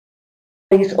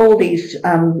all these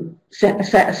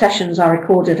sessions are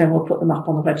recorded, and we'll put them up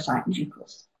on the website in due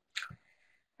course.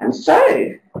 And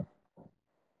so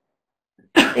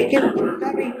it gives me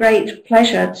very great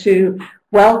pleasure to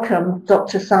welcome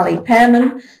Dr. Sally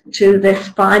Pairman to this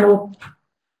final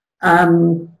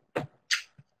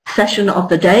session of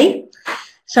the day.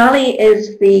 Sally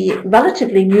is the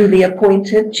relatively newly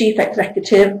appointed Chief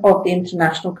Executive of the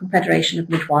International Confederation of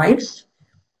Midwives.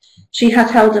 She has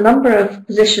held a number of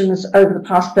positions over the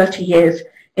past 30 years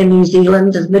in New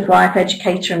Zealand as midwife,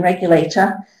 educator and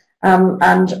regulator,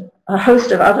 and a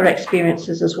host of other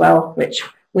experiences as well, which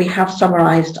we have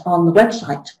summarised on the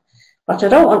website. But I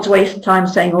don't want to waste time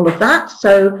saying all of that,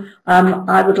 so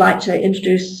I would like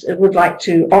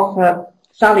to offer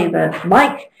Sally the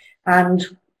mic, and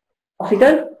off you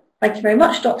go. Thank you very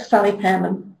much, Dr. Sally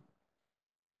Pairman.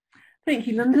 Thank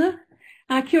you, Linda.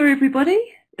 Kia ora, everybody.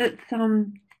 It's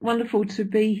wonderful to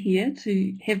be here,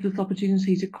 to have this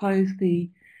opportunity to close the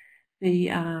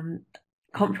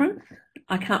conference.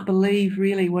 I can't believe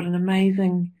really what an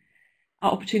amazing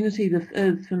opportunity this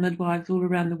is for midwives all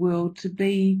around the world to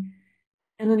be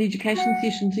in an education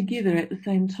session together at the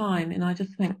same time. And I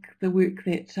just think the work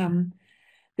that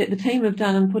that the team have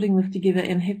done in putting this together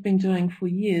and have been doing for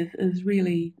years is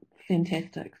really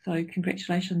fantastic. So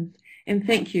congratulations and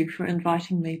thank you for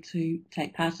inviting me to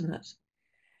take part in it.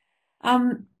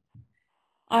 I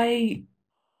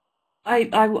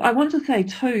want to say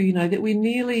too, you know, that we're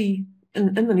nearly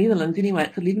in the Netherlands anyway.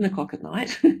 It's 11 o'clock at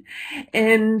night,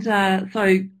 and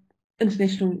so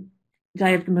International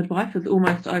Day of the Midwife is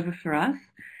almost over for us.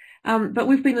 But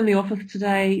we've been in the office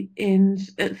today, and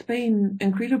it's been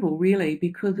incredible, really,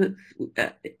 because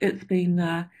it's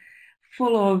been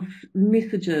full of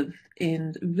messages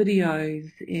and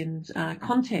videos and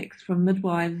contacts from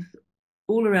midwives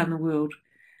all around the world,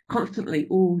 constantly,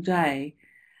 all day,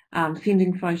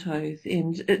 sending photos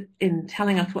and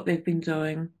telling us what they've been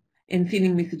doing and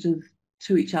sending messages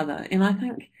to each other. And I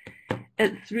think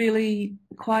it's really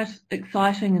quite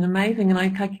exciting and amazing. And I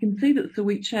can see that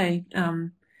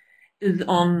Sawiche is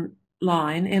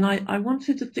online, and I want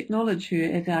to just acknowledge her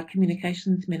as our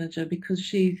communications manager, because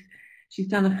she's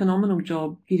done a phenomenal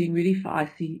job getting ready for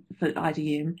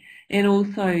IDM, and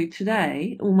also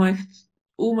today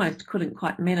almost couldn't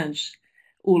quite manage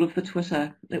all of the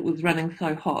Twitter. It was running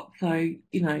so hot. So,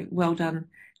 you know, well done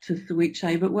to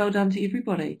Sawiche, but well done to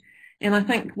everybody. And I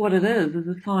think what it is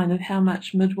a sign of how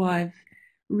much midwives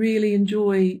really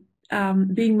enjoy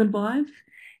being midwives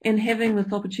and having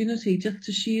this opportunity just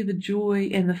to share the joy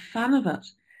and the fun of it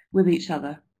with each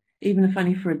other, even if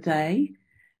only for a day.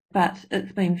 But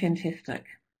it's been fantastic.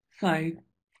 So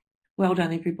well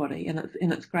done, everybody. And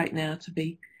it's great now to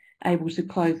be able to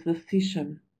close this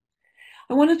session.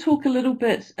 I want to talk a little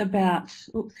bit about,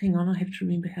 oops, hang on, I have to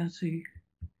remember how to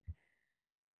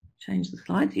change the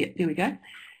slides. Yeah, there we go.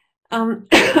 I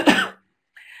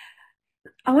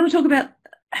want to talk about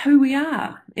who we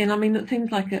are. And I mean, it seems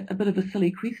like a bit of a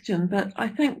silly question, but I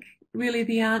think really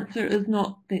the answer is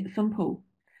not that simple.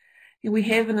 We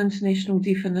have an international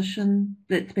definition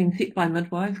that's been set by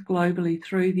midwives globally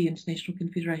through the International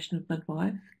Confederation of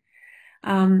Midwives.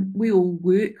 We all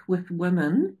work with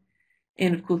women,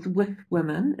 and of course with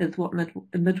women is what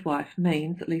a midwife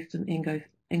means, at least in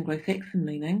Anglo-Saxon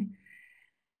meaning.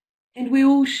 And we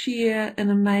all share an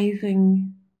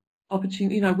amazing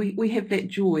opportunity. You know, we have that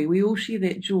joy. We all share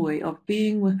that joy of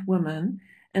being with women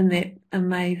in that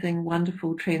amazing,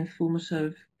 wonderful,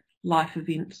 transformative life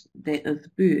event that is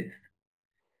birth.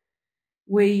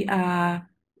 We are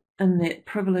in that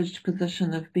privileged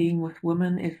position of being with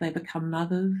women as they become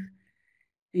mothers,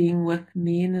 being with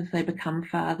men as they become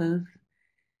fathers.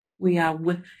 We are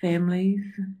with families,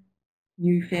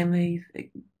 new families,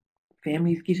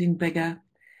 families getting bigger.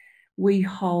 We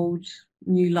hold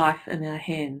new life in our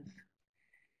hands.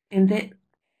 And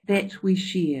that we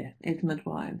share as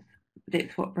midwives.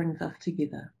 That's what brings us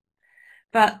together.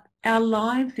 But our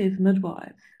lives as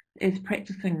midwives, as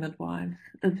practicing midwives,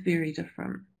 is very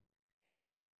different.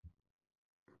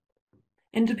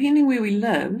 And depending where we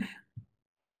live,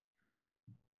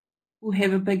 will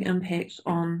have a big impact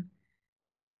on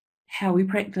how we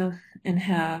practice and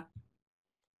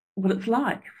what it's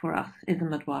like for us as a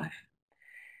midwife.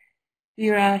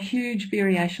 There are huge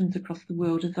variations across the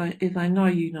world, as I know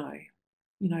you know.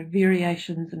 You know,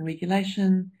 variations in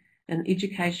regulation, in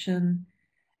education,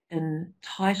 in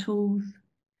titles,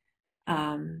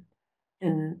 in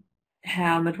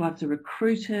how midwives are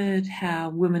recruited, how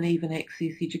women even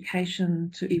access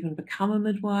education to even become a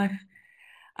midwife,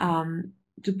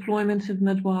 deployment of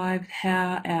midwives,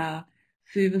 how our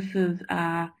services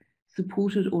are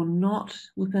supported or not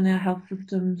within our health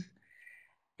systems.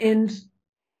 And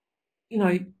you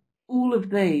know, all of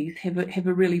these have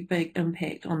a really big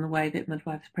impact on the way that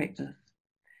midwives practice.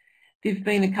 There've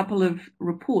been a couple of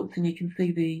reports, and you can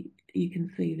see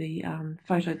the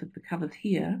photos of the covers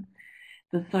here.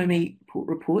 The SOMI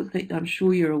reports that I'm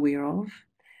sure you're aware of,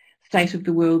 State of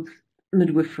the World's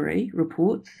Midwifery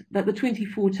reports, but the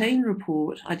 2014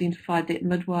 report identified that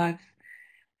midwives,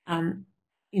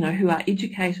 who are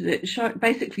educated, it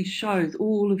basically shows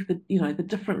all of the, the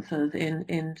differences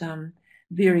and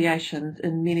variations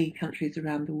in many countries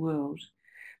around the world.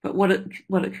 But what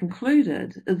it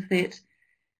concluded is that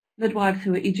midwives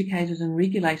who are educated and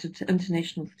regulated to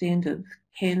international standards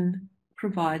can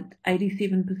provide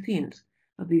 87%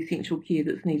 of the essential care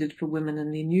that's needed for women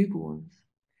and their newborns.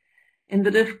 And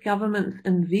that if governments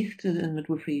invested in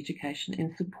midwifery education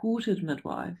and supported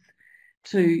midwives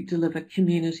to deliver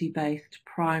community-based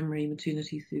primary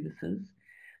maternity services,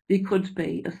 there could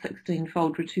be a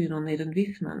 16-fold return on that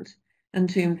investment in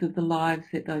terms of the lives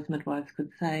that those midwives could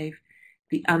save,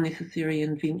 the unnecessary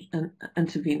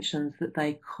interventions that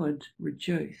they could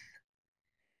reduce.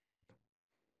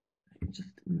 Just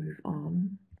move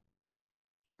on.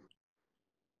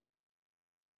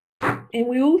 And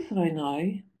we also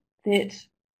know that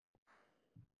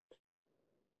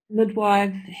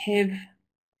midwives have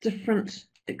different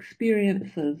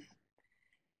experiences.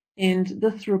 And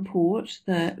this report,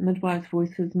 the Midwives'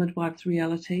 Voices, Midwives'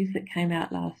 Realities, that came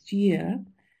out last year,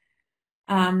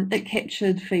 it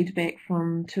captured feedback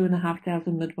from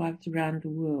 2,500 midwives around the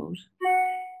world.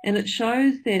 And it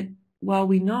shows that while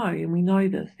we know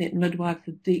this, that midwives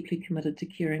are deeply committed to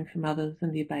caring for mothers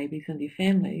and their babies and their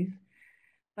families,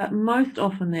 but most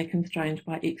often they're constrained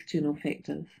by external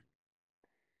factors.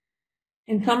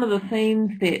 And some of the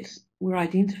themes that were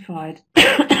identified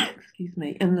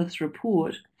in this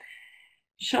report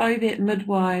show that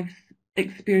midwives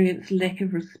experience lack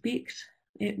of respect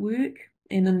at work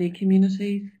and in their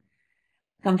communities.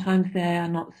 Sometimes they are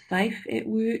not safe at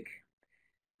work,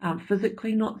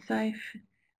 physically not safe,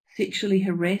 sexually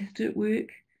harassed at work,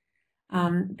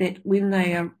 that when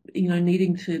they are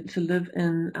needing to live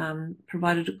in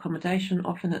provided accommodation,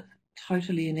 often it's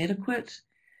totally inadequate.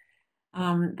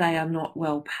 They are not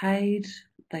well paid,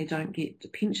 they don't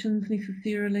get pensions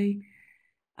necessarily,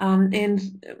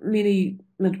 and many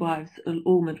midwives,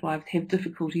 all midwives, have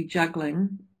difficulty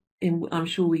juggling, and I'm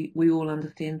sure we all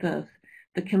understand this,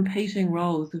 the competing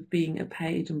roles of being a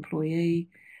paid employee,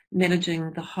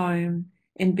 managing the home,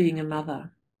 and being a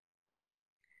mother.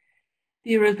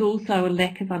 There is also a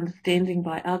lack of understanding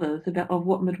by others of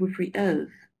what midwifery is.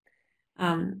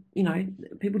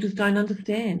 People just don't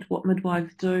understand what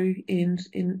midwives do and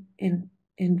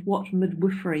what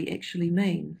midwifery actually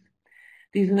means.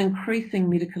 There's an increasing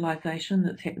medicalisation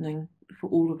that's happening for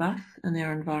all of us in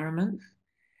our environments,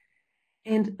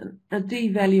 and a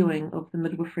devaluing of the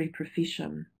midwifery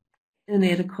profession,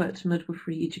 inadequate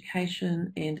midwifery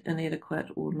education, and inadequate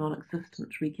or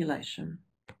non-existent regulation.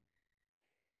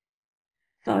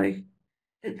 So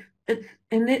it's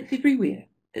and that's everywhere.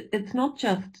 It's not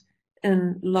just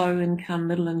in low-income,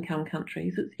 middle-income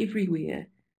countries. It's everywhere.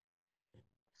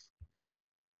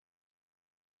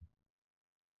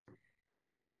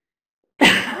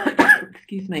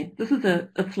 Excuse me. This is a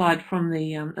slide from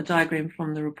a diagram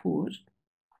from the report,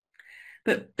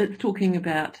 but it's talking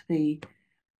about the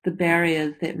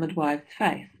barriers that midwives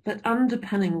face. But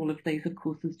underpinning all of these, of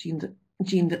course, is gender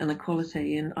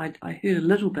inequality. And I heard a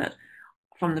little bit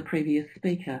from the previous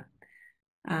speaker.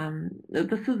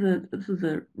 This is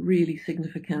a really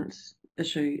significant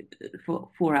issue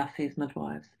for us as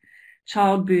midwives.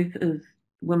 Childbirth is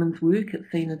women's work.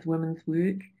 It's seen as women's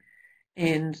work,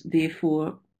 and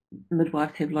therefore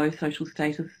midwives have low social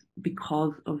status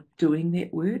because of doing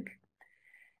that work.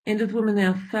 And as women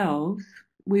ourselves,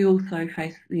 we also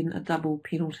face then a double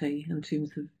penalty in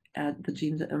terms of the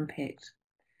gender impact.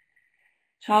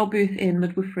 Childbirth and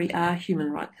midwifery are human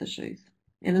rights issues.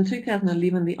 And in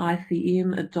 2011, the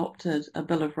ICM adopted a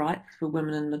Bill of Rights for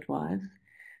women and midwives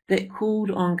that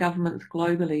called on governments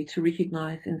globally to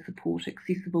recognise and support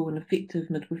accessible and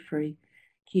effective midwifery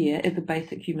care as a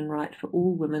basic human right for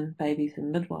all women, babies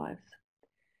and midwives.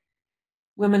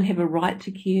 Women have a right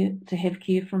to have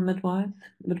care from midwives.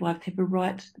 Midwives have a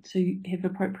right to have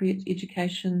appropriate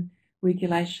education,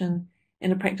 regulation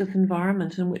and a practice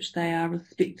environment in which they are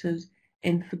respected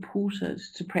and supported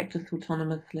to practice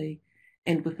autonomously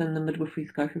and within the midwifery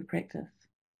scope of practice.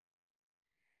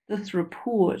 This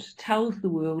report tells the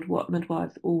world what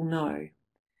midwives all know,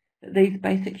 that these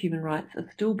basic human rights are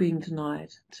still being denied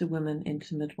to women and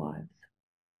to midwives.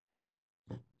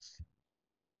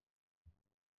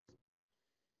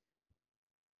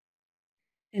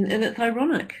 And it's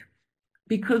ironic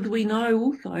because we know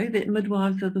also that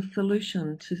midwives are the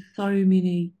solution to so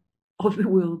many of the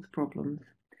world's problems.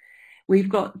 We've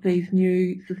got these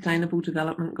new Sustainable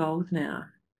Development Goals now,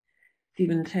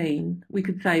 17. We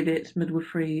could say that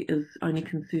midwifery is only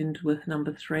concerned with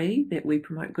number 3, that we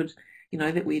promote good,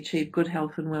 that we achieve good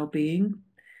health and well-being.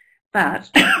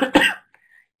 But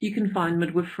you can find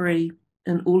midwifery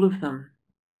in all of them.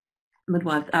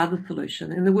 Midwives are the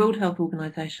solution, and the World Health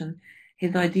Organization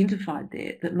has identified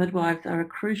that midwives are a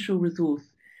crucial resource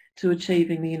to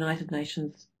achieving the United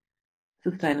Nations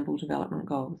Sustainable Development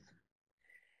Goals.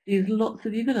 There's lots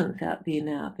of evidence out there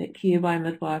now that care by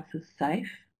midwives is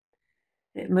safe,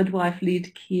 that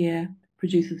midwife-led care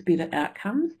produces better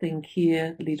outcomes than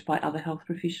care led by other health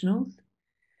professionals,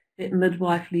 that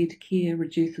midwife-led care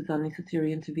reduces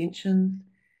unnecessary interventions,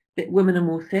 that women are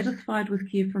more satisfied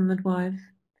with care from midwives,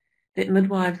 that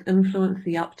midwives influence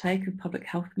the uptake of public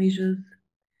health measures,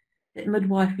 that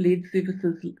midwife-led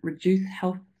services reduce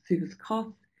health service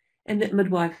costs, and that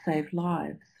midwives save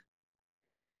lives.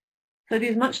 So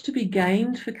there's much to be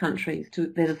gained for countries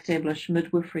that establish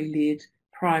midwifery-led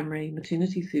primary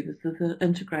maternity services that are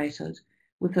integrated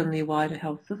within their wider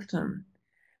health system.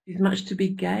 There's much to be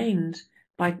gained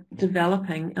by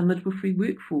developing a midwifery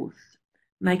workforce,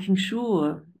 making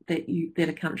sure that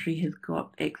a country has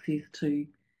got access to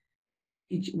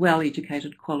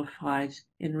well-educated, qualified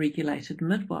and regulated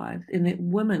midwives, and that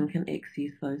women can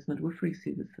access those midwifery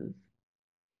services.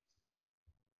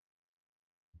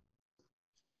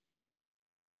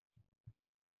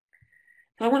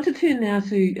 So I want to turn now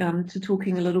to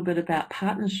talking a little bit about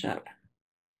partnership,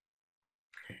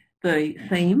 the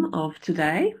theme of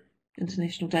today,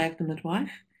 International Day of the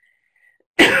Midwife.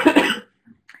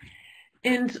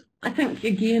 And I think,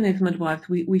 again, as midwives,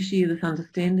 we share this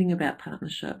understanding about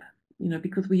partnership,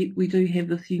 because we do have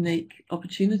this unique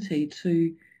opportunity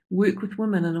to work with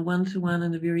women in a one-to-one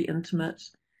and a very intimate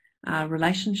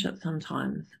relationship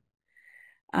sometimes.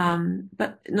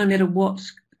 But no matter what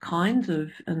kind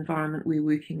of environment we're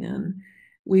working in,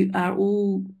 we are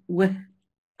all with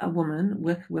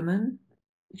women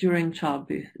during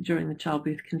childbirth, during the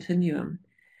childbirth continuum.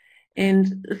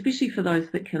 And especially for those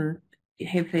that can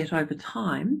have that over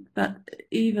time, but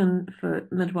even for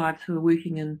midwives who are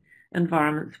working in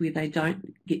environments where they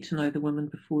don't get to know the woman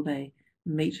before they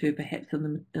meet her, perhaps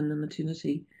in the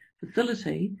maternity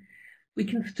facility, we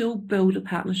can still build a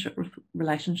partnership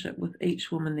relationship with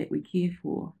each woman that we care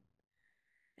for.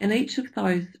 And each of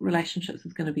those relationships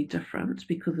is going to be different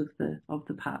because of the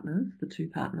partners, the two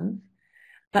partners,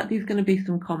 but there's going to be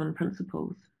some common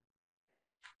principles.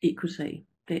 Equity,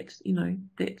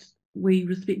 that we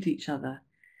respect each other,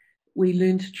 we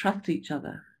learn to trust each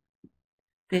other,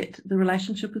 that the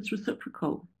relationship is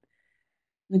reciprocal,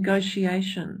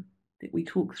 negotiation, that we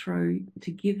talk through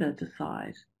together,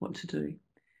 decide what to do,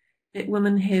 that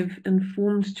women have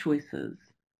informed choices.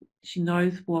 She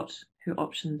knows what her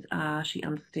options are, she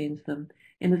understands them,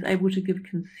 and is able to give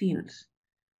consent.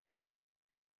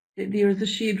 That there is a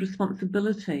shared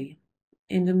responsibility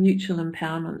and a mutual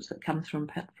empowerment that comes from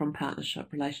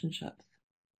partnership relationships.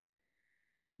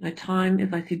 Now, time,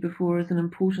 as I said before, is an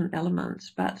important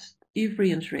element, but every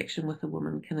interaction with a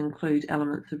woman can include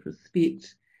elements of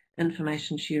respect,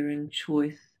 information sharing,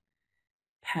 choice,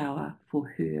 power for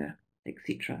her,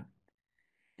 etc.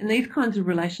 And these kinds of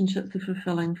relationships are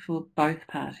fulfilling for both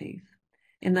parties,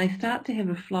 and they start to have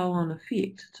a flow-on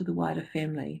effect to the wider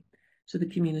family, to the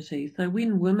community. So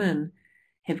when women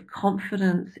have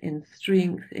confidence and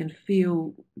strength and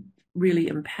feel really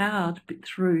empowered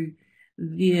through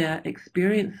their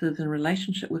experiences in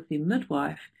relationship with their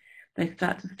midwife, they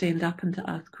start to stand up and to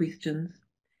ask questions,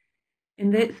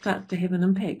 and that starts to have an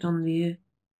impact on their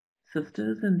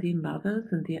sisters and their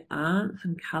mothers and their aunts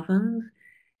and cousins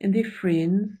and their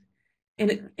friends,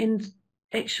 and it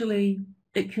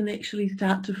can actually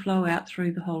start to flow out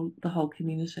through the whole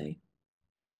community.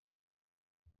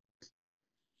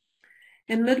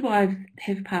 And midwives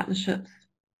have partnerships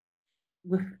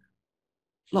in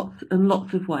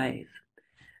lots of ways.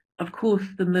 Of course,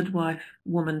 the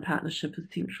midwife-woman partnership is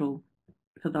central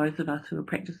for those of us who are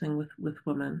practicing with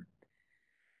women.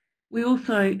 We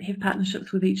also have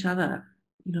partnerships with each other,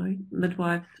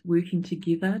 midwives working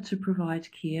together to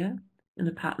provide care in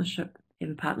a partnership,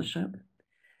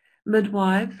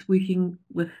 Midwives working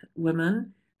with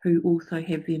women who also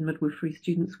have their midwifery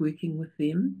students working with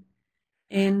them,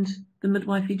 and the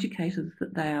midwife educators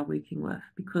that they are working with,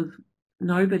 because it's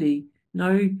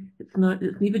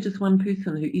never just one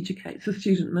person who educates a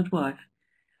student midwife.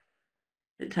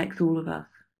 It takes all of us.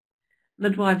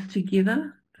 Midwives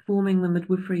together, forming the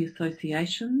midwifery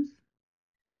associations,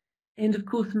 and of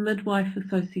course midwife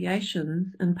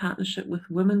associations in partnership with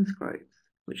women's groups,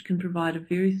 which can provide a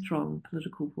very strong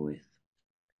political voice.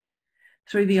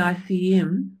 Through the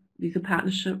ICM, there's a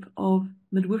partnership of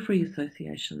midwifery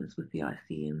associations with the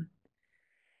ICM.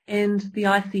 And the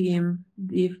ICM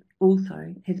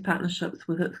also has partnerships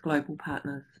with its global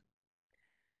partners,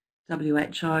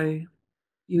 WHO,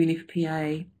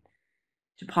 UNFPA,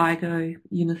 JPIGO,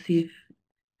 UNICEF,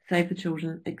 Save the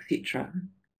Children, etc.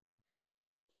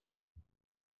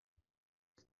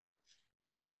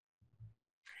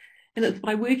 And it's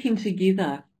by working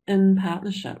together in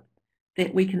partnership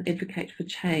that we can advocate for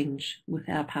change with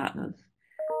our partners.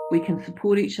 We can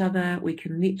support each other, we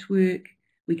can network,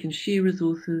 we can share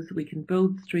resources, we can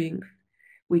build strength,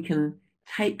 we can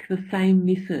take the same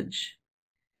message,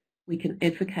 we can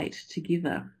advocate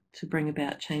together to bring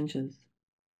about changes.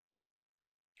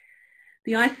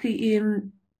 The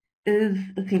ICM is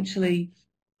essentially,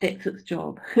 that's its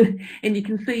job. And you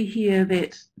can see here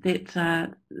that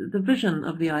the vision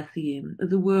of the ICM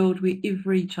is a world where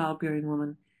every childbearing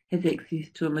woman has access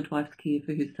to a midwife's care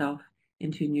for herself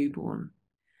and her newborn.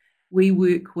 We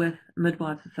work with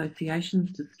midwives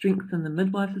associations to strengthen the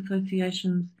midwives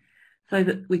associations so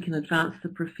that we can advance the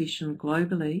profession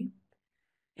globally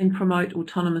and promote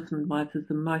autonomous midwives as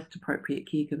the most appropriate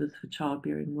caregivers for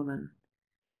childbearing women,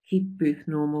 keep birth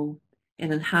normal,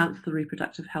 and enhance the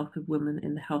reproductive health of women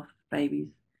and the health of babies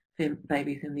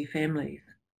and their families.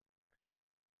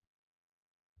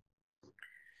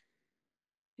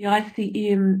 The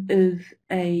ICM is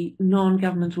a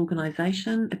non-government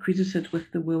organisation accredited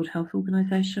with the World Health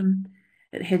Organization.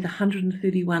 It has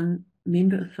 131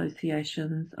 member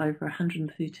associations over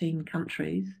 113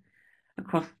 countries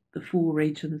across the 4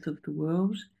 regions of the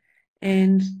world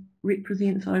and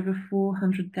represents over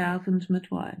 400,000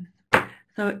 midwives.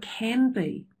 So it can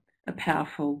be a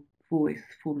powerful voice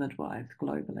for midwives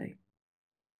globally.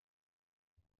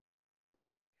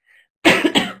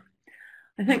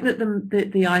 I think that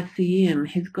the ICM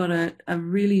has got a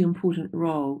really important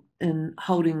role in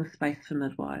holding the space for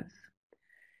midwives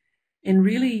and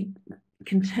really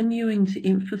continuing to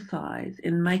emphasise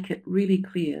and make it really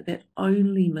clear that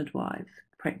only midwives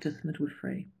practice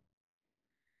midwifery.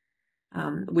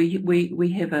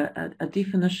 We have a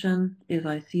definition, as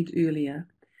I said earlier,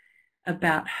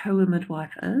 about who a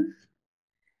midwife is,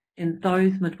 and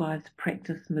those midwives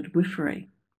practice midwifery.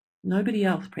 Nobody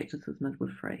else practices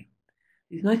midwifery.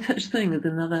 There's no such thing as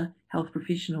another health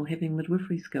professional having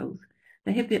midwifery skills.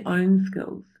 They have their own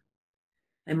skills.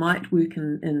 They might work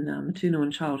in maternal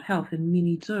and child health, and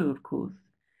many do, of course.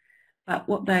 But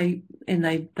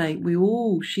we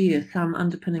all share some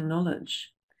underpinning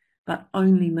knowledge, but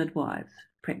only midwives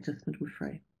practice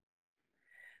midwifery.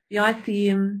 The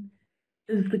ICM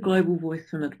is the global voice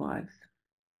for midwives.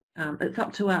 It's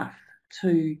up to us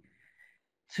to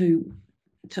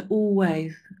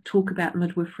always talk about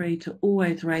midwifery, to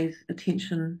always raise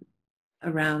attention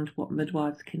around what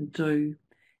midwives can do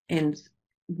and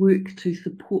work to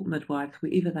support midwives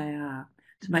wherever they are,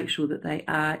 to make sure that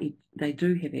they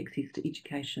do have access to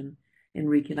education and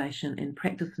regulation and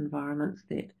practice environments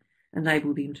that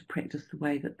enable them to practice the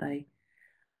way that they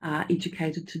are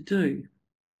educated to do.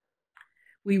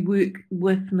 We work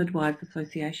with midwives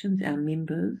associations, our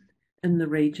members in the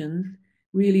regions,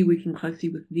 really working closely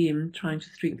with them, trying to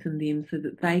strengthen them so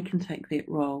that they can take that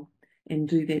role and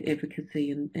do that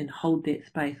advocacy and hold that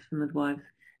space for midwives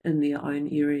in their own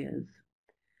areas.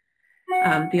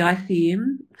 The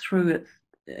ICM, through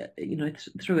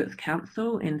its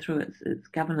council and through its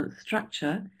governance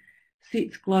structure,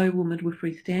 sets global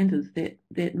midwifery standards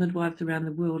that midwives around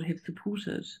the world have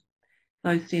supported.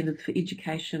 Those standards for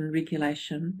education,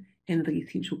 regulation, and the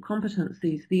essential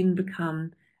competencies then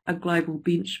become a global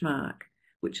benchmark,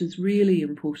 which is really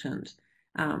important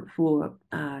for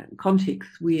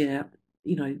contexts where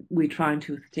we're trying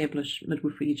to establish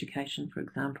midwifery education, for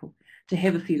example, to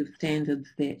have a set of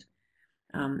standards that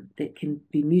can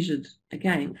be measured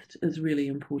against is really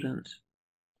important.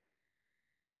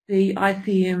 The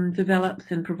ICM develops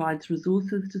and provides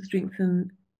resources to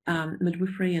strengthen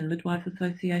midwifery and midwife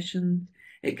associations.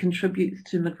 It contributes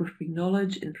to midwifery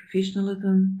knowledge and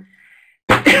professionalism.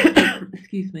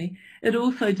 Excuse me. It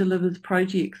also delivers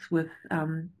projects with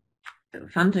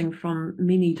funding from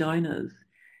many donors,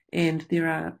 and there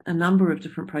are a number of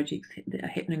different projects that are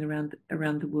happening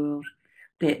around the world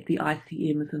that the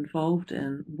ICM is involved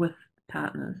in with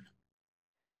partners.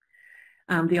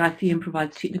 The ICM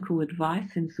provides technical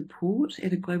advice and support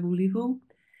at a global level,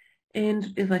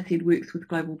 and as I said, works with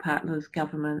global partners,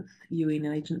 governments, UN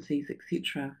agencies,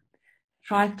 etc.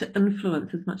 Tries to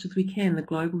influence as much as we can the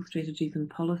global strategies and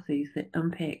policies that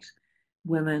impact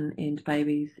women and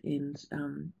babies and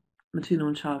maternal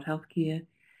and child health care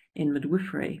and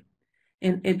midwifery,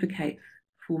 and advocates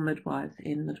for midwives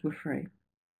and midwifery.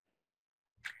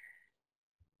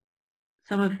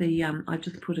 Some of the, I've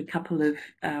just put a couple of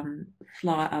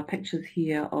pictures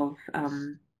here of,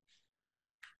 some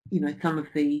of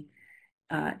the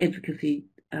advocacy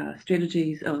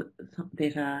strategies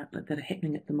that are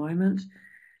happening at the moment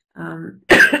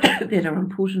that are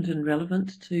important and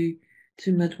relevant to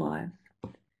midwives.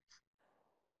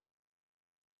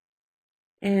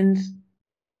 And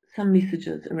some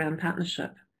messages around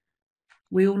partnership.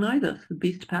 We all know this, the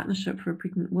best partnership for a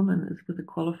pregnant woman is with a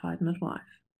qualified midwife.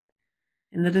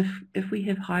 And that if we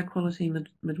have high quality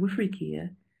midwifery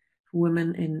care for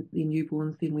women and their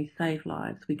newborns, then we save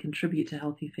lives, we contribute to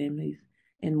healthy families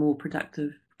and more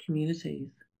productive communities.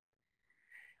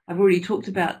 I've already talked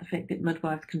about the fact that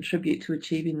midwives contribute to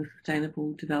achieving the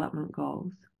Sustainable Development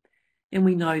Goals. And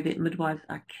we know that midwives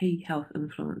are key health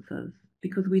influencers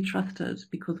because we're trusted,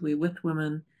 because we're with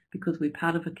women, because we're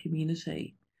part of a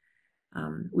community.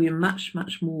 We are much,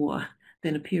 much more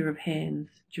than a pair of hands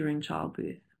during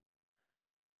childbirth.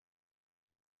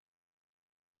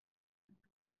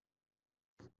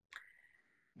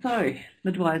 So,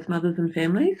 midwives, mothers and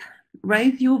families,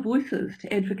 raise your voices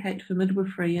to advocate for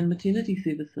midwifery and maternity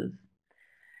services.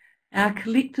 Our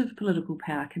collective political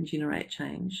power can generate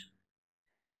change.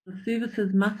 The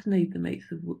services must meet the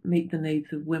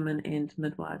needs of women and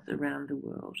midwives around the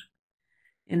world,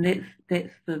 and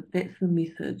that's the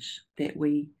message that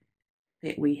we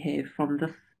have from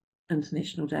this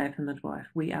International Day of the Midwife.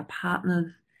 We are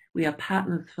partners. We are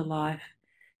partners for life.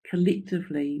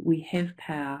 Collectively, we have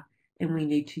power, and we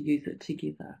need to use it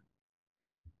together.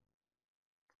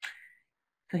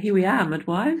 So here we are,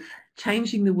 midwives,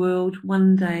 changing the world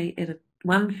one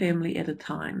family at a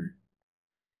time.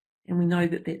 And we know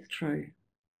that that's true.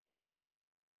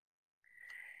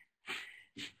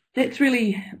 That's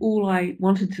really all I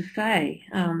wanted to say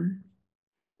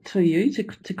to you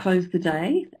to close the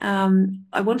day.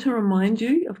 I want to remind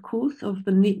you, of course, of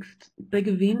the next big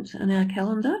event in our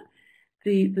calendar,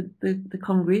 the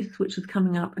Congress, which is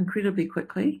coming up incredibly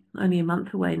quickly, only a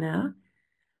month away now.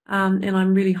 And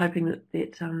I'm really hoping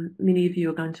that many of you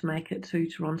are going to make it to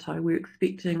Toronto. We're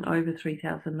expecting over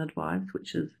 3,000 midwives,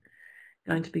 which is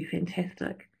going to be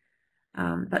fantastic.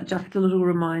 But just a little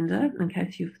reminder in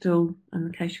case you're still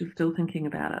thinking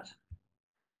about it.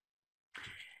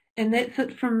 And that's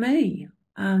it from me.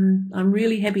 I'm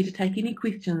really happy to take any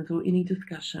questions or any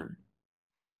discussion.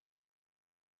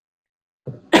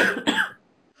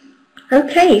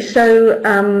 Okay, so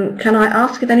can I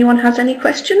ask if anyone has any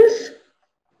questions?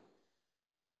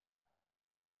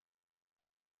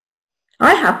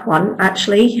 I have one,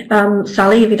 actually.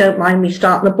 Sally, if you don't mind me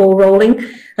starting the ball rolling.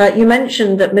 You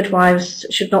mentioned that midwives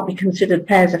should not be considered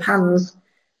pairs of hands,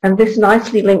 and this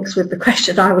nicely links with the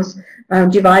question I was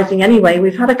devising anyway.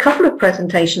 We've had a couple of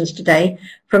presentations today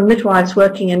from midwives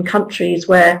working in countries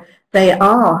where they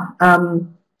are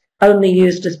only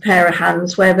used as pair of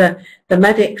hands, where the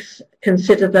medics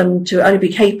consider them to only be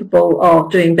capable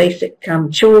of doing basic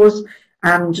chores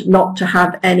and not to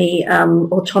have any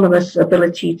autonomous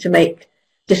ability to make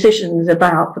decisions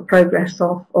about the progress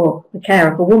of or the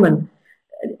care of a woman.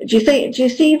 Do you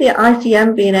see the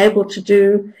ICM being able to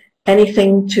do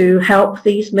anything to help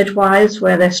these midwives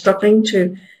where they're struggling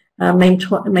to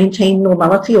maintain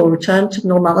normality or return to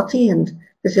normality and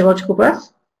physiological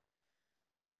birth?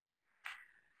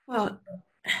 Well,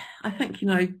 I think,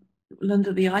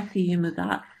 Linda, the ICM is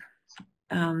us.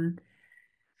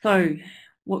 So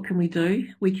what can we do?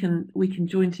 We can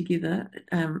join together,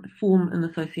 form an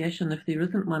association if there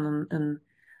isn't one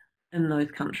in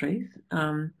those countries.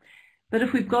 But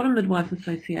if we've got a midwives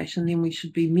association, then we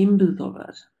should be members of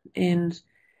it. And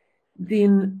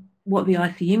then what the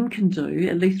ICM can do,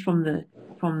 at least from the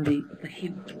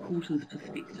headquarters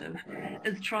perspective,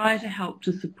 is try to help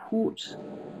to support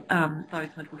those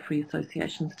midwifery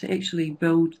associations to actually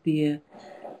build their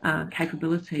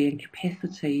capability and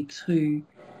capacity to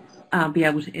be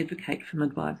able to advocate for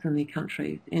midwives in their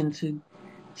countries, and to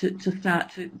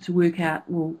start to work out,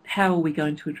 well, how are we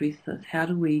going to address this? How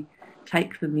do we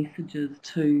take the messages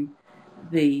to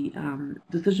the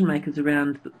decision makers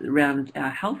around our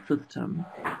health system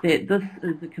that this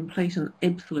is a complete and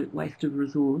absolute waste of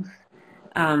resource,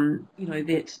 that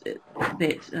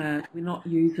we're not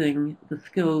using the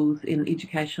skills and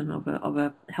education of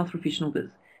a health professional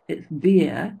that's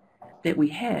there, that we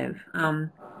have,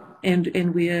 and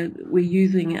we're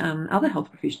using other health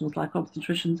professionals like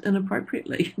obstetricians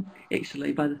inappropriately,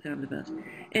 actually, by the sound of it.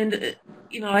 And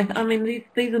I mean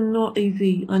these are not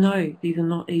easy. I know these are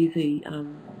not easy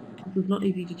This is not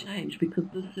easy to change, because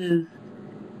this is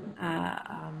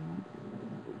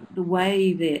the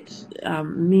way that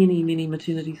many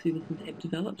maternity services have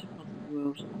developed across the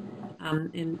world.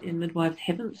 And midwives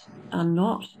are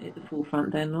not at the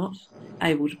forefront. They're not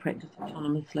able to practice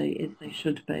autonomously as they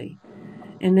should be,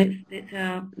 and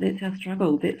that's our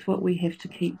struggle. That's what we have to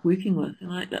keep working with.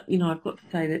 And I've got to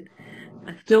say that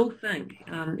I still think,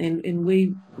 and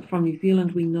we from New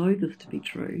Zealand, we know this to be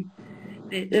true,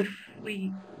 that if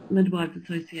we midwives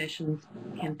associations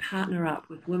can partner up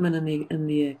with women in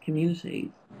their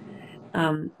communities,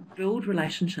 build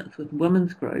relationships with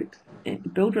women's groups,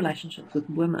 build relationships with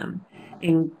women,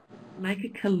 and make a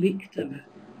collective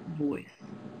voice,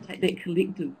 take that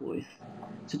collective voice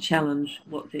to challenge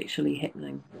what's actually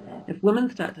happening. If women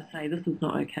start to say, this is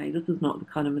not okay, this is not the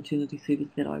kind of maternity service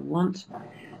that I want,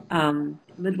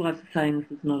 midwives are saying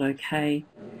this is not okay,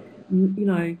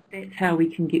 that's how we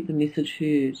can get the message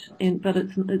heard. But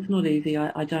it's not easy,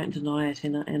 I don't deny it,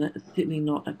 and it's certainly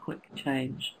not a quick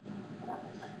change.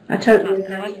 I totally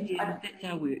agree. That's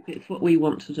our work. That's what we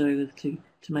want to do, is to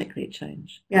make that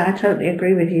change. Yeah, I totally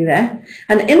agree with you there.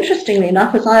 And interestingly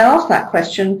enough, as I asked that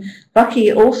question,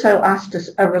 Bucky also asked us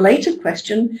a related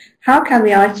question: how can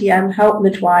the ICM help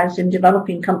midwives in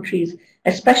developing countries,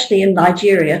 especially in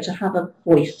Nigeria, to have a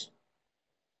voice?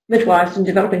 Midwives in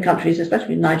developing countries,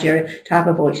 especially in Nigeria, to have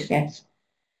a voice, yes.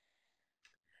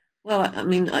 Well, I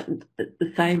mean, it's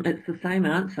the same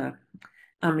answer.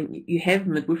 I mean, you have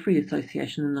Midwifery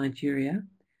Association in Nigeria.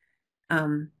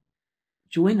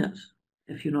 Join it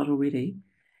if you're not already.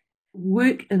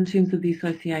 Work in terms of the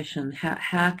association.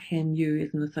 How can you,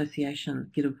 as an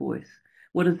association, get a voice?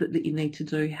 What is it that you need to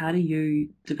do? How do you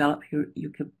develop your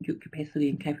capacity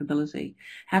and capability?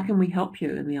 How can we help you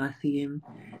in the ICM?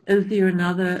 Is there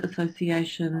another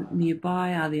association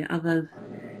nearby? Are there others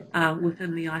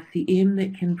within the ICM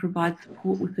that can provide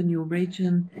support within your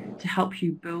region to help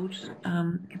you build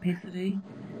capacity,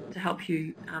 to help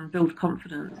you build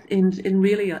confidence? And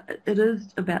really, it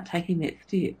is about taking that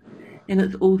step. And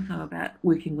it's also about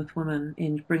working with women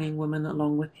and bringing women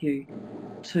along with you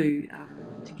to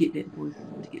get that voice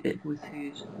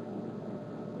heard.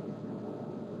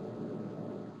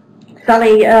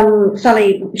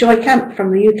 Sally Joy Kemp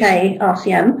from the UK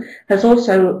RCM has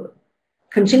also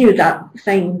continued that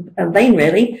same vein,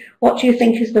 really. What do you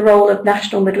think is the role of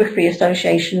national midwifery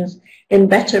associations in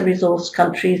better resourced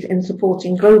countries in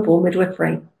supporting global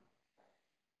midwifery?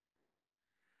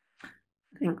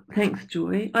 Thanks,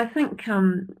 Joy. I think,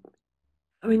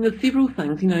 there's several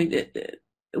things.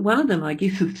 One of them, I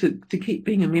guess, is to keep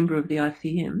being a member of the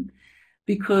ICM,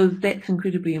 because that's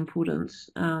incredibly important.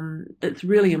 It's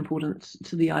really important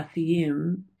to the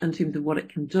ICM in terms of what it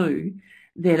can do,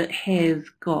 that it has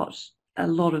got a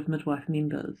lot of midwife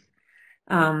members.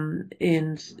 And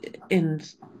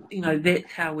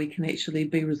that's how we can actually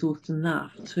be resourced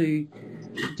enough to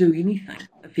do anything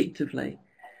effectively.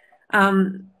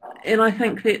 And I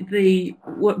think that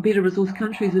what better resource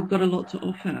countries have got a lot to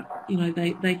offer.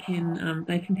 They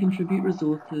can contribute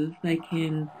resources. They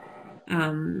can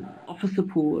offer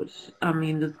support. I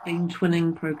mean, there's been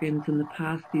twinning programs in the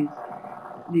past.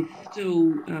 There's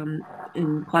still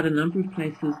in quite a number of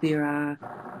places there are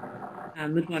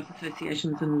midwives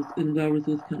associations in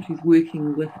well-resourced countries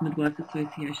working with midwives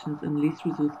associations in less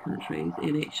resourced countries,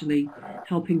 and actually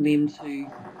helping them to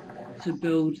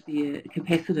build their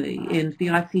capacity, and the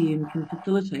ICM can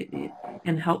facilitate that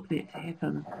and help that to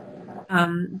happen.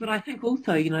 But I think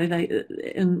also,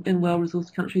 in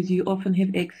well-resourced countries, you often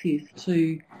have access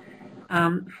to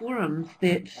forums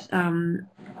that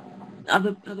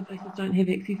other places don't have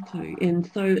access to, and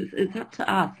so it's up to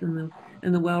us in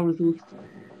the well-resourced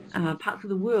parts of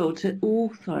the world to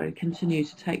also continue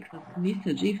to take this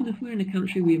message, even if we're in a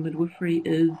country where midwifery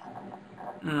is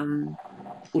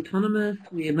autonomous,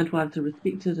 where midwives are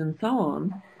respected and so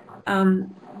on.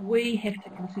 We have to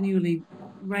continually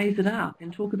raise it up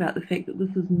and talk about the fact that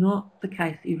this is not the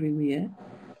case everywhere,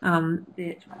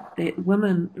 that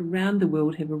women around the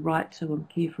world have a right to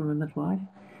care from a midwife,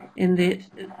 and that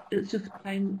it's just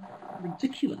plain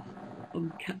ridiculous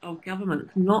of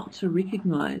governments not to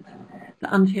recognise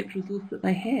the untapped resource that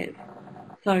they have.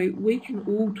 So we can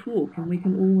all talk and we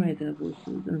can all raise our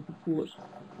voices in support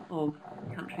of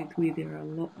countries where there are a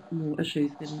lot more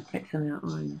issues than perhaps in our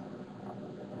own.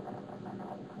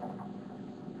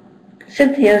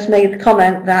 Cynthia has made the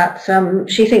comment that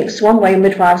she thinks one way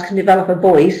midwives can develop a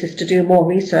voice is to do more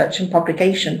research and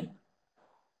publication.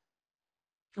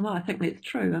 Well, I think that's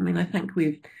true. I mean, I think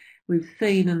we've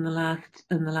seen in the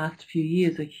last few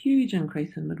years a huge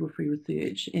increase in midwifery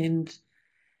research, and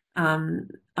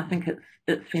I think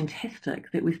it's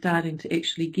fantastic that we're starting to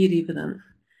actually get evidence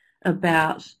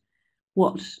about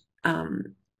what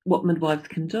midwives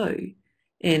can do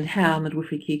and how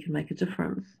midwifery care can make a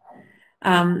difference.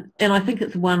 And I think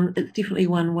it's definitely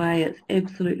one way. It's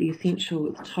absolutely essential.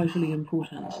 It's totally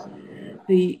important.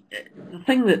 The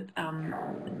thing that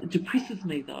depresses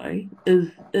me though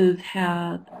is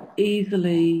how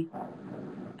easily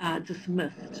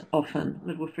dismissed often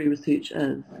midwifery research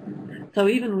is. So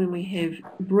even when we have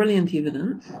brilliant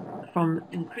evidence from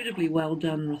incredibly well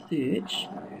done research,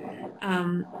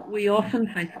 we often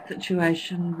face a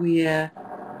situation where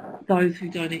those who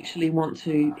don't actually want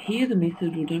to hear the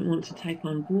message or don't want to take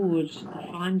on board the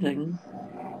findings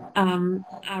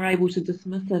are able to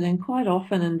dismiss it, and quite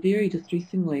often, and very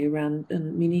distressingly in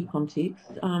many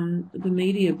contexts, the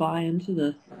media buy into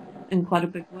this in quite a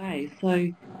big way.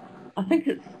 So I think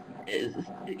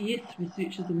yes,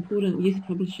 research is important, yes,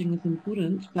 publishing is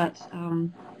important, but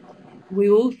we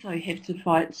also have to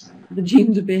fight the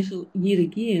gender battle yet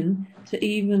again to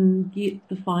even get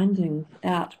the findings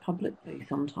out publicly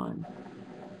sometimes.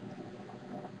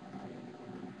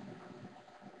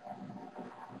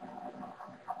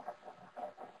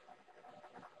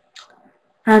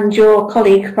 And your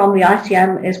colleague from the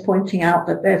ICM is pointing out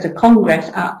that there's a Congress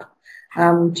app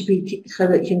so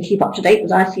that you can keep up to date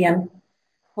with ICM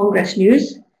Congress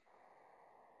news.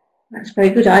 That's very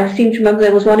good. I seem to remember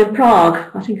there was one in Prague.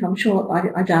 I'm sure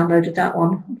I downloaded that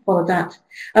one, followed that.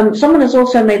 Someone has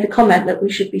also made the comment that we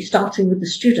should be starting with the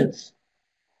students.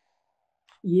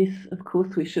 Yes, of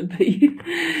course we should be.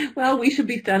 Well, we should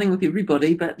be starting with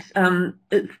everybody, but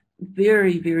it's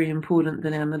very, very important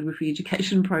that our midwifery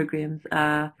education programs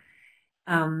are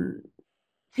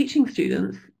teaching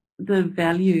students the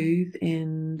values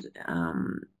and,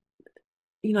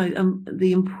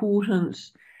 the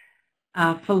important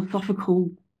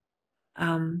philosophical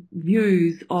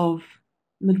views of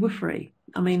midwifery.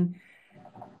 I mean,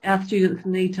 our students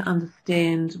need to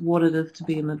understand what it is to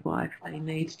be a midwife. They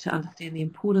need to understand the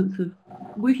importance of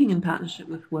working in partnership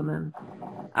with women.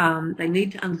 They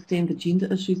need to understand the gender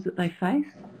issues that they face.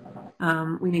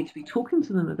 We need to be talking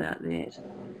to them about that.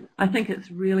 I think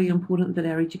it's really important that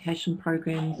our education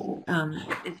programs,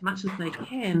 as much as they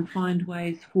can, find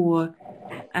ways for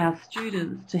our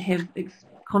students to have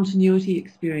continuity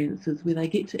experiences where they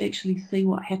get to actually see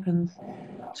what happens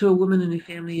to a woman and her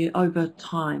family over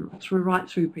time, right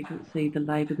through pregnancy, the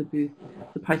labour, the birth,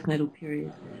 the postnatal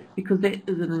period, because that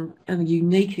is a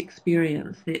unique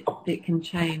experience that can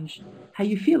change how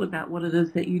you feel about what it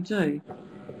is that you do.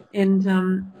 And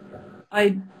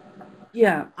I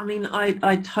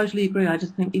totally agree. I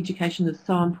just think education is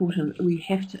so important. We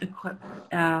have to equip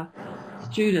our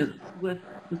students with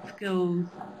the skills,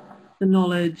 the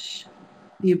knowledge,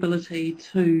 the ability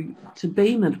to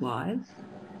be midwives,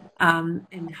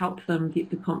 and help them get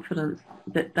the confidence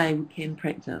that they can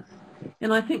practice.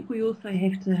 And I think we also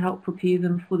have to help prepare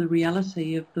them for the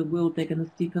reality of the world they're going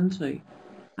to step into.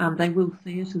 They will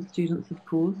see it as students, of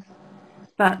course,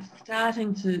 but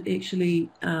starting to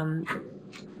actually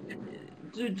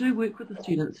do work with the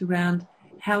students around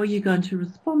how are you going to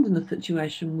respond in a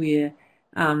situation where,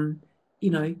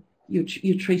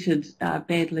 you're treated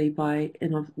badly by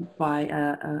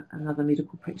another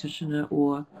medical practitioner,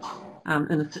 or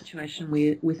in a situation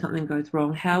where something goes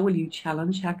wrong. How will you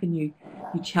challenge? How can you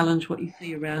challenge what you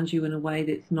see around you in a way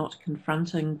that's not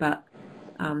confronting but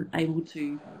able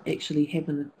to actually have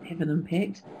an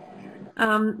impact?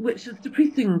 Which is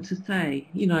depressing to say,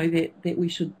 that we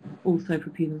should also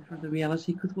prepare them for the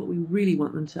reality, because what we really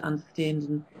want them to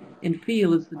understand and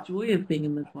feel is the joy of being a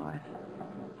midwife.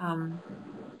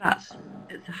 But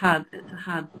it's a hard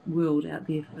world out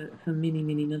there for many,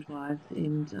 many midwives,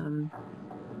 and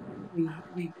we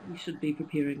should be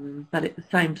preparing them. But at the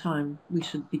same time, we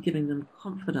should be giving them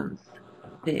confidence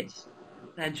that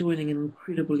they're joining an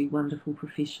incredibly wonderful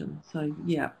profession. So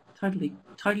yeah, totally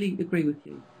agree with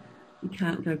you. You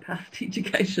can't go past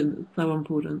education. It's so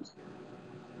important.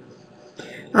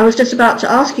 I was just about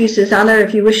to ask you, Susanna,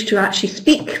 if you wish to actually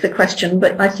speak the question,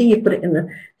 but I see you put it in the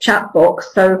chat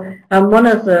box. So one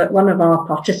of our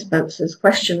participants'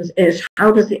 questions is,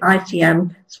 how does the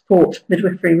ICM support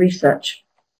midwifery research?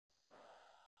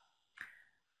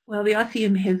 Well, the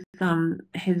ICM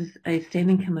has a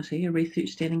standing committee, a research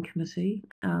standing committee,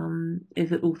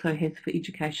 as it also has for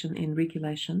education and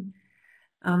regulation.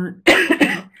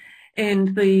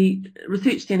 And the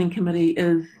research standing committee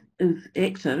is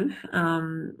active,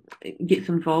 gets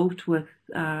involved with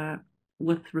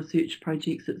research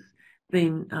projects. It's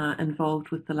been involved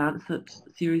with the Lancet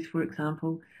series, for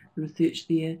example, the research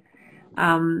there.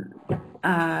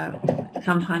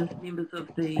 Sometimes members of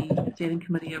the standing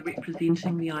committee are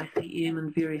representing the ICM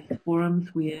in various forums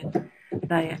where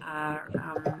they are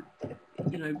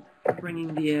you know,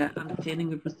 bringing their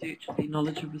understanding of research, their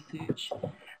knowledge of research.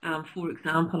 For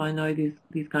example, I know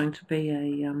there's going to be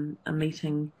a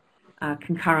meeting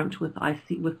concurrent with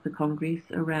the Congress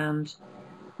around,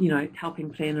 you know,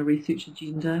 helping plan a research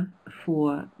agenda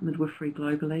for midwifery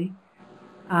globally.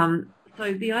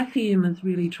 So the ICM is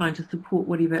really trying to support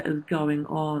whatever is going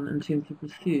on in terms of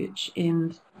research,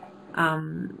 and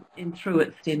through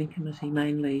its standing committee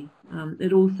mainly.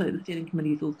 The standing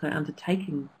committee is also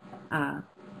undertaking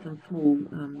some small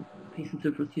pieces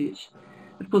of research.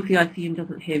 Of course, the ICM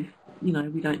doesn't have, you know,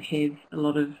 we don't have a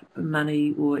lot of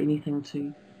money or anything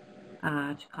to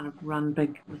kind of run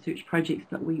big research projects,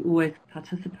 but we always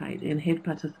participate and have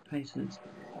participated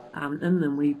in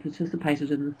them. We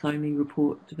participated in the SOMI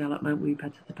report development, we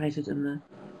participated in the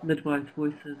Midwives'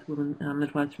 Voices, Women,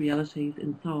 Midwives' Realities,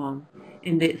 and so on.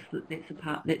 And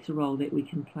that's a role that we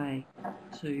can play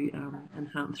to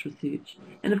enhance research.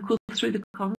 And of course, through the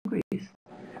Congress.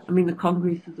 I mean, the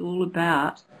Congress is all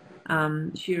about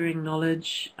sharing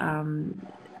knowledge,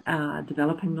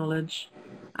 developing knowledge,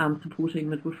 supporting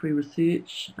midwifery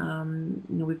research. You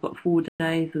know, we've got 4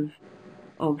 days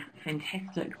of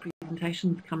fantastic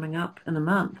presentations coming up in a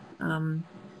month, and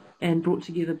brought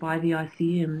together by the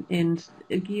ICM, and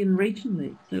again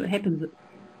regionally. So it happens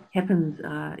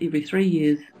every 3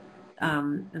 years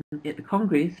at the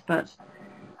Congress, but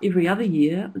every other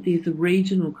year there's a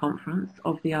regional conference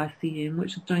of the ICM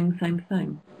which is doing the same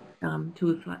thing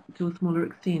to a smaller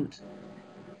extent.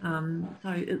 So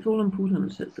it's all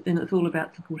important, and it's all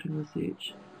about supporting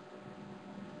research.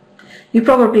 You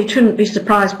probably shouldn't be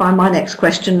surprised by my next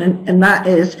question, and that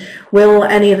is, will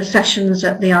any of the sessions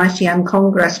at the ICM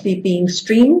Congress be being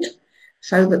streamed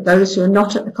so that those who are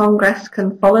not at the Congress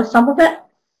can follow some of it?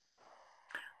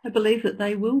 I believe that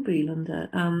they will be, Linda.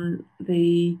 I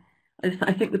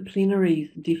think the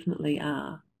plenaries definitely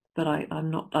are, but I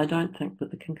don't think that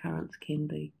the concurrents can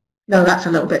be. No, that's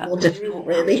a little bit more difficult,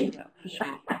 really. Yeah, for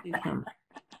sure.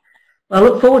 Well, I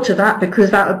look forward to that,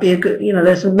 because that would be a good, you know,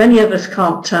 there's many of us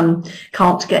can't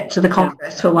get to the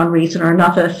Congress for one reason or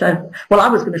another. So, well, I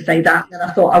was going to say that, and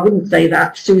I thought I wouldn't say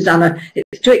that, Susanna.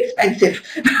 It's too expensive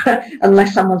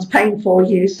unless someone's paying for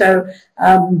you. So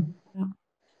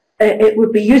it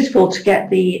would be useful to get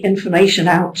the information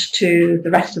out to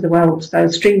the rest of the world. So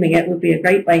streaming it would be a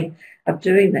great way of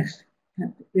doing this.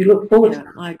 We look forward to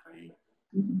that. I agree.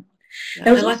 Mm-hmm.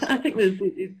 Yeah. And I think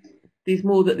there's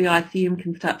more that the ICM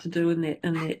can start to do in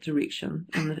that direction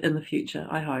in the future,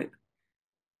 I hope.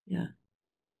 Yeah.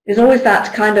 There's always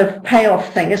that kind of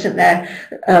payoff thing, isn't there?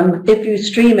 If you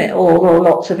stream it all, or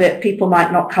lots of it, people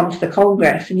might not come to the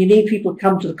Congress, and you need people to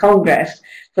come to the Congress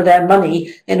for their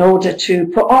money in order to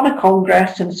put on a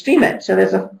Congress and stream it. So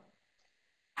there's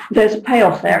a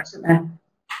payoff there, isn't there?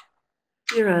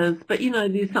 There is, but you know,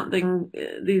 there's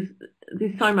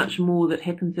so much more that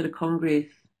happens at a Congress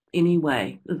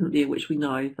anyway, isn't there? Which we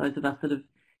know, those of us that have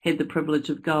had the privilege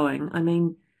of going. I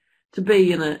mean, to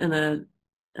be in an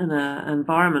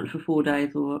environment for 4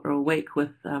 days or a week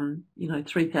with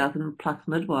 3,000 plus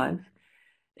midwives,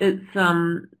 it's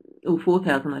or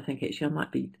 4,000, I think, actually. I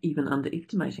might be even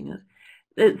underestimating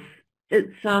it.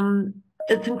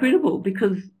 It's incredible,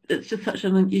 because it's just such a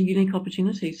unique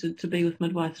opportunity to be with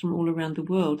midwives from all around the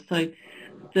world. So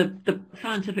the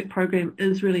scientific program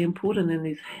is really important, and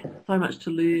there's so much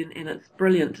to learn, and it's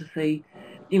brilliant to see,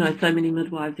 you know, so many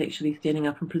midwives actually standing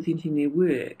up and presenting their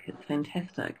work. It's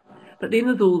fantastic. But then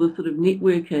there's all the sort of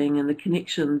networking and the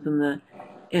connections and the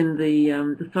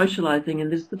socialising,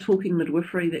 and there's the talking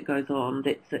midwifery that goes on.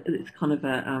 It's kind of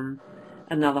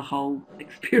another whole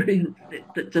experience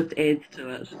that just adds to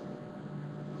it.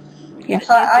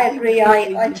 Yes, I agree.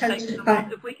 I tend to.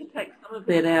 If we can take some of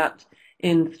that out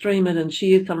and stream it and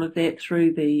share some of that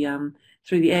through the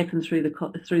app and through the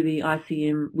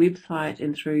ICM website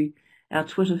and through our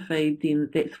Twitter feed,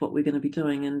 then that's what we're going to be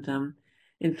doing. And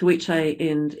Sueche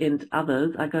and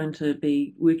others are going to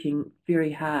be working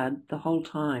very hard the whole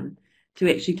time to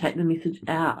actually take the message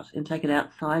out and take it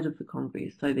outside of the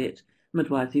Congress, so that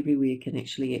midwives everywhere can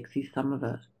actually access some of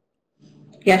it.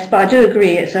 Yes, but I do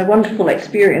agree. It's a wonderful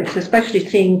experience, especially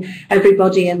seeing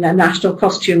everybody in their national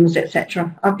costumes,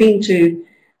 etc. I've been to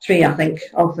 3, I think,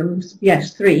 of them.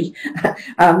 Yes, 3.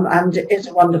 And it's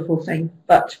a wonderful thing.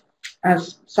 But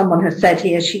as someone has said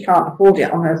here, she can't afford it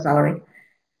on her salary.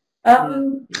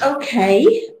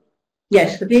 Okay.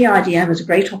 Yes, the VIDM is a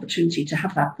great opportunity to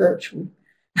have that virtual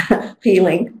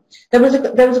feeling. There was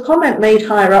a comment made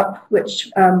higher up,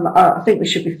 which I think we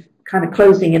should be kind of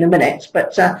closing in a minute,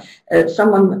 but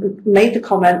someone made the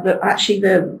comment that actually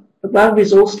the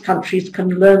well-resourced countries can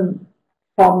learn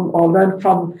from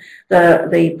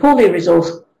the poorly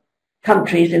resourced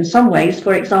countries in some ways.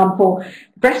 For example,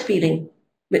 breastfeeding,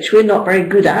 which we're not very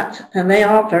good at, and they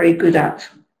are very good at.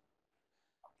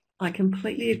 I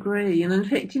completely agree. And in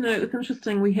fact, you know, it was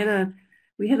interesting. We had a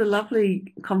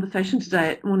lovely conversation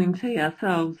today at morning tea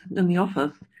ourselves in the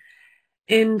office,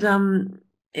 and two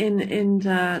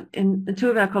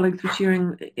of our colleagues were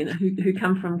sharing, you know, who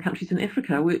come from countries in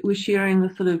Africa, were sharing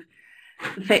the sort of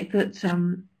the fact that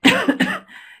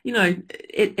you know,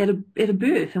 at a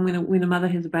birth and when a mother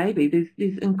has a baby,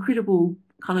 there's incredible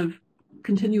kind of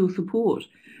continual support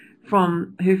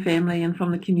from her family and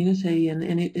from the community, and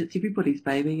it's everybody's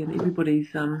baby and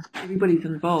everybody's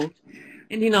involved.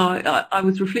 And, you know, I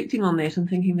was reflecting on that and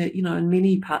thinking that, you know, in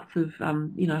many parts of,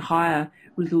 you know, higher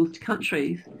resourced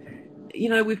countries, you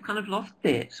know, we've kind of lost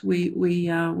that. We're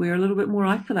a little bit more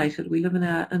isolated. We live in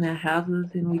our houses,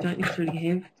 and we don't necessarily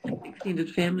have extended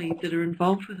families that are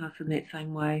involved with us in that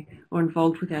same way, or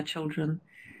involved with our children.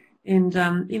 And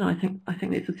you know, I think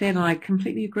that's a sad, and I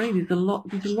completely agree. There's a lot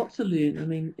to learn. I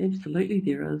mean, absolutely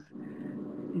there is.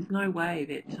 There's no way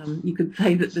that you could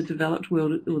say that the developed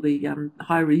world or the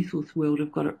high resource world has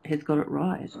got it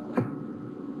right.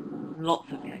 In lots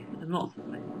of cases, in lots of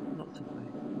ways.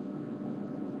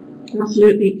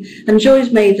 Absolutely. And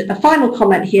Joy's made a final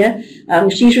comment here.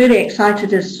 She's really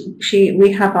excited as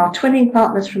we have our twinning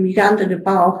partners from Uganda,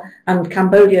 Nepal and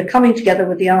Cambodia coming together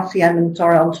with the RCM in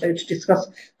Toronto to discuss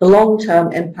the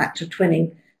long-term impact of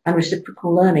twinning and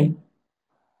reciprocal learning.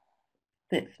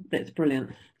 That's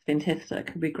brilliant. Fantastic.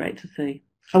 It'd be great to see.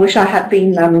 I wish I had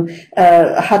been,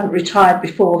 hadn't retired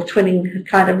before twinning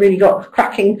kind of really got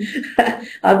cracking.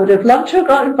 I would have loved to have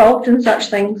got involved in such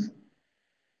things.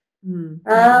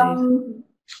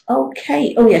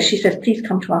 Okay. Oh yes, she says, please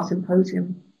come to our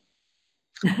symposium.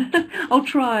 I'll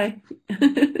try.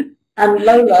 And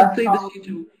Lola,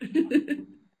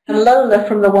 and Lola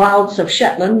from the wilds of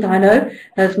Shetland, I know,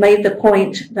 has made the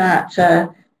point that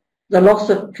the loss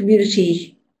of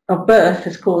community of birth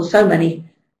has caused so many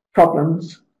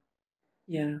problems.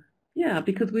 Yeah,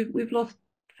 because we've lost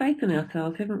faith in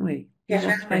ourselves, haven't we? We've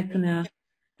lost faith in our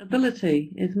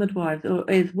ability as midwives or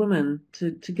as women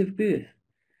to give birth,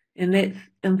 and that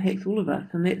impacts all of us,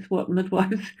 and that's what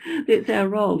midwives, that's our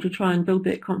role, to try and build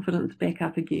that confidence back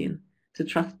up again,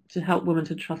 to help women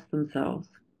to trust themselves.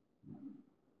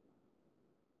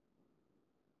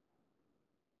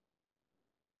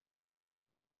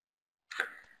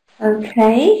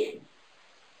 Okay.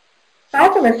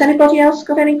 Fabulous. Anybody else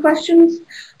got any questions?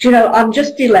 Do you know, I'm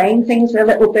just delaying things a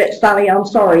little bit, Sally. I'm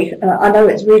sorry. I know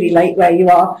it's really late where you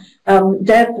are.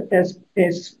 Deb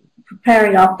is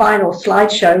preparing our final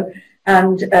slideshow,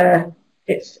 and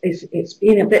it's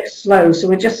been a bit slow, so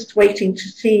we're just waiting to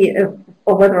see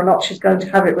or whether or not she's going to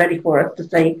have it ready for us to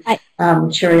say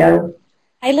cheerio.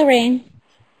 Hi, Lorraine.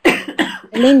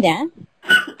 Linda.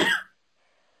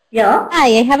 Yeah?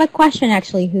 Hi, I have a question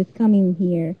actually who's coming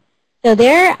here. So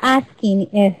they're asking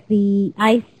if the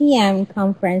ICM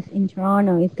conference in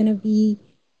Toronto is going to be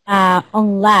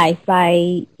on live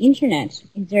by internet.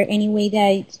 Is there any way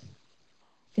that it's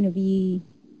going to be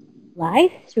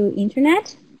live through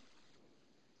internet?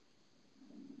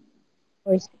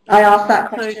 Or I asked that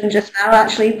question just now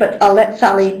actually, but I'll let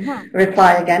Sally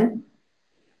reply again.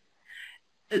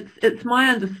 It's my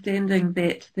understanding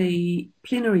that the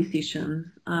plenary sessions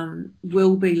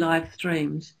will be live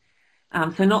streamed.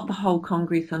 So not the whole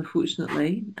Congress,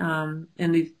 unfortunately, and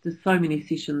there's so many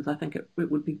sessions. I think it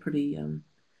would be pretty, it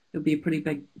would be a pretty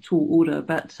big tall order.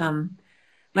 But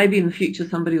maybe in the future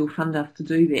somebody will fund us to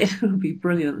do that. It would be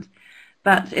brilliant.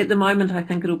 But at the moment, I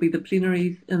think it'll be the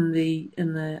plenaries in the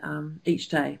each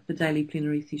day, the daily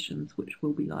plenary sessions, which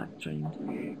will be live streamed.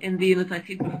 And then, as I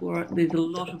said before, there's a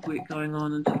lot of work going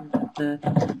on in terms of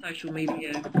the social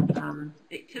media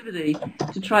activity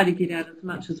to try to get out as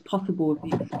much as possible of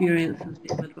the experiences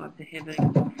that midwives are having.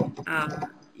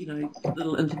 You know,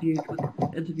 little interviews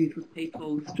with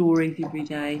people, stories every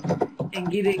day, and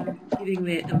getting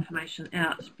that information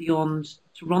out beyond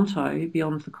Toronto,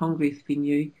 beyond the Congress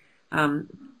venue.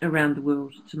 Around the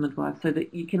world to midwives, so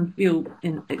that you can feel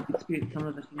and experience some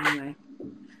of it anyway.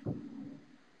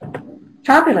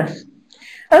 Fabulous.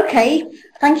 Okay,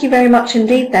 thank you very much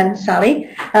indeed then,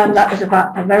 Sally. That was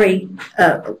about a very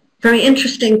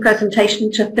interesting presentation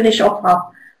to finish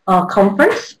off our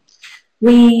conference.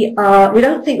 We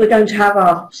don't think we're going to have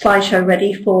our slideshow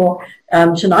ready for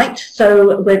tonight,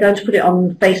 so we're going to put it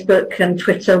on Facebook and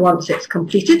Twitter once it's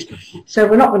completed. So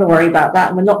we're not going to worry about that,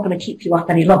 and we're not going to keep you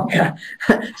up any longer.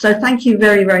 So thank you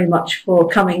very, very much for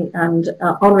coming and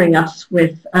honouring us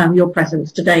with your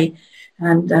presence today.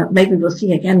 And maybe we'll see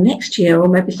you again next year, or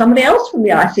maybe somebody else from the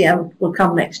ICM will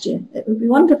come next year. It would be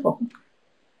wonderful.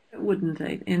 It would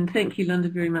indeed. And thank you, Linda,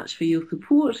 very much for your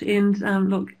support. And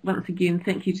look, once again,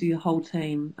 thank you to your whole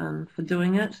team for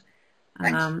doing it.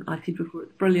 I said before,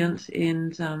 it's brilliant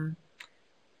and,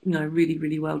 you know, really,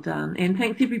 really well done. And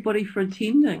thanks, everybody, for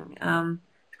attending.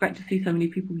 It's great to see so many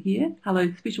people here.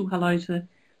 Special hello to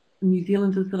the New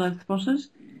Zealanders that I've spotted.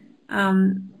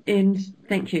 And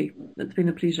thank you. It's been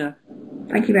a pleasure.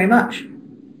 Thank you very much.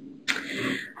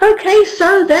 Okay,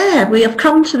 so there, we have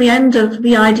come to the end of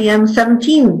VIDM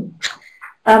 17.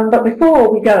 But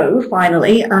before we go,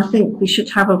 finally, I think we should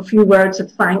have a few words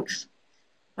of thanks.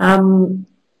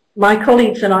 My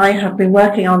colleagues and I have been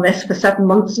working on this for 7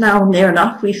 months now, near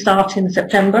enough. We start in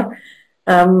September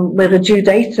with a due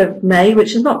date of May,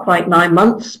 which is not quite 9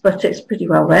 months, but it's pretty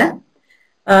well there.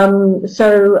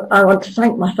 So I want to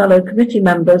thank my fellow committee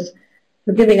members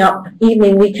for giving up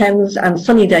evening, weekends and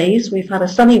sunny days. We've had a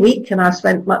sunny week and I've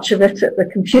spent much of it at the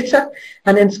computer,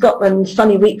 and in Scotland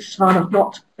sunny weeks are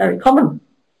not very common.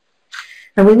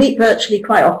 And we meet virtually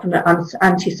quite often at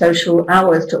antisocial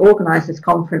hours to organise this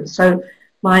conference, so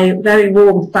my very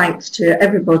warm thanks to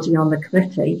everybody on the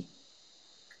committee.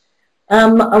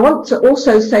 I want to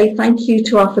also say thank you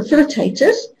to our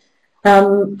facilitators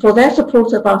for their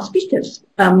support of our speakers.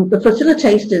 The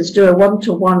facilitators do a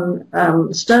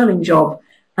one-to-one sterling job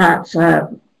at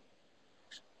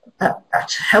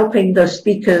helping the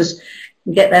speakers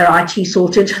get their IT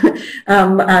sorted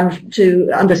and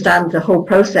to understand the whole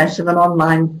process of an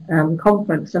online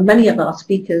conference. And many of our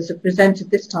speakers have presented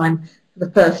this time for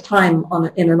the first time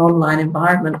in an online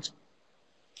environment.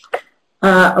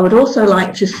 I would also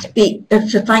like to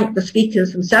thank the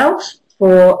speakers themselves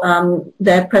for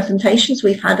their presentations.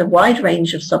 We've had a wide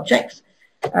range of subjects,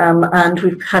 and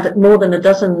we've had more than a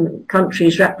dozen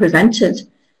countries represented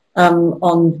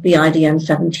on VIDM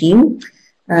 17,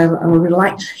 and we would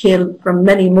like to hear from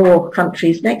many more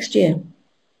countries next year.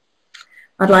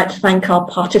 I'd like to thank our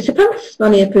participants,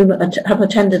 many of whom have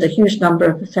attended a huge number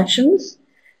of the sessions,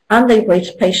 and they've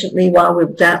waited patiently while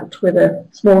we've dealt with a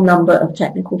small number of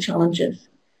technical challenges.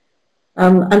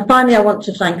 And finally, I want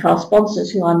to thank our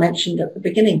sponsors, who I mentioned at the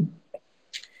beginning.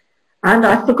 And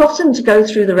I've forgotten to go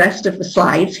through the rest of the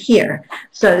slides here,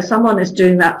 so someone is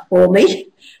doing that for me.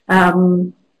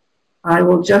 I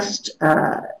will just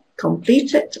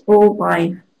complete it all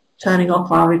by turning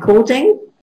off our recording.